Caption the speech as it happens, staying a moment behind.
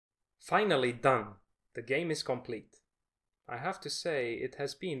Finally done! The game is complete. I have to say, it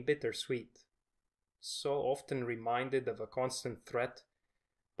has been bittersweet. So often reminded of a constant threat,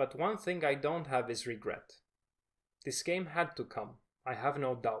 but one thing I don't have is regret. This game had to come, I have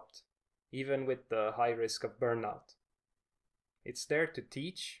no doubt, even with the high risk of burnout. It's there to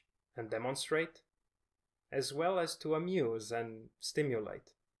teach and demonstrate, as well as to amuse and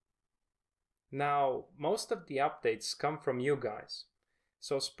stimulate. Now, most of the updates come from you guys,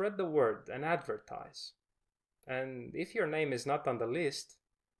 so spread the word and advertise. And if your name is not on the list,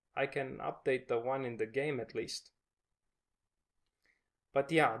 I can update the one in the game at least.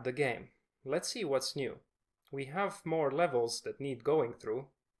 But yeah, the game. Let's see what's new. We have more levels that need going through.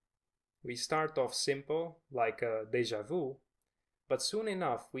 We start off simple, like a déjà vu, but soon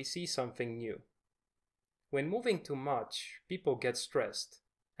enough we see something new. When moving too much, people get stressed,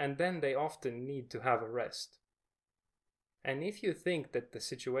 and then they often need to have a rest. And if you think that the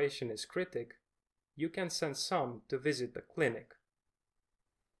situation is critic, you can send some to visit the clinic.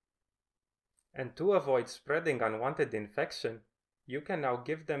 And to avoid spreading unwanted infection, you can now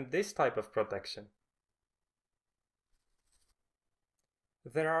give them this type of protection.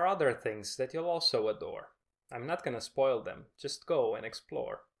 There are other things that you'll also adore. I'm not gonna spoil them, just go and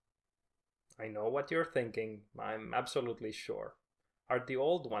explore. I know what you're thinking, I'm absolutely sure. Are the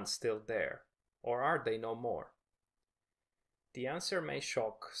old ones still there, or are they no more? The answer may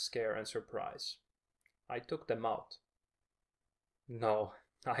shock, scare, and surprise. I took them out. No,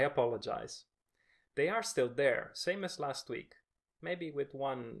 I apologize. They are still there, same as last week, maybe with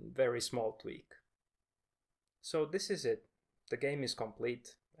one very small tweak. So this is it. The game is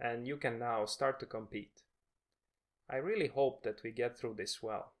complete, and you can now start to compete. I really hope that we get through this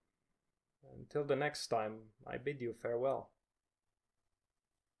well. Until the next time, I bid you farewell.